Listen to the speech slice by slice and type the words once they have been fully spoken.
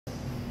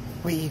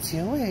What are you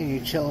doing? Are you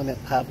chilling at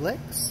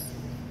Publix?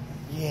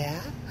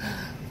 Yeah?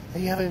 Are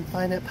you having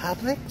fun at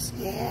Publix?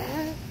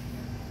 Yeah?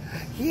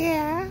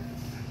 Yeah?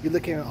 You're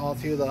looking at all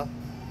the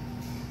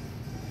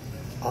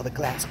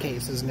glass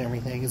cases and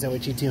everything. Is that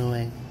what you're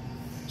doing?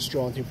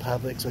 Strolling through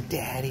Publix with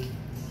Daddy?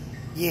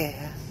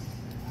 Yeah?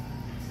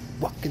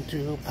 Walking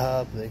through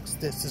Publix,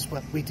 this is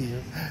what we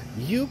do.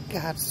 You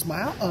got a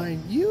smile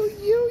on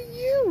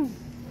you.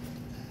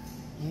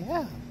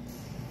 Yeah.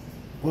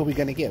 What are we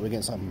gonna get? We're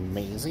getting something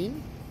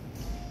amazing?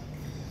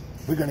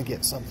 We're gonna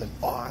get something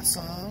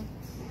awesome?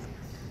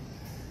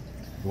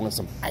 You want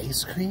some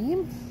ice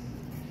cream?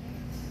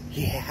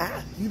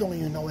 Yeah? You don't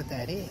even know what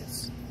that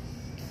is.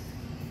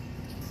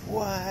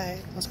 What?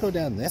 Let's go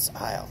down this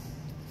aisle.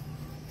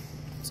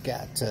 It's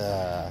got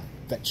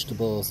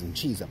vegetables and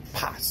cheese and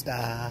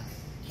pasta.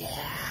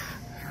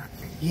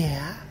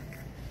 Yeah?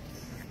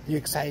 You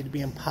excited to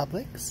be in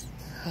Publix?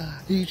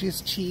 Are you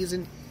just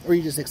cheesing, or are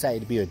you just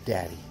excited to be with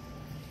Daddy?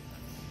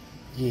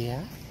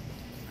 Yeah?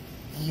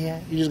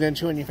 You're just gonna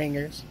chew on your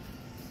fingers?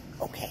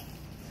 Okay.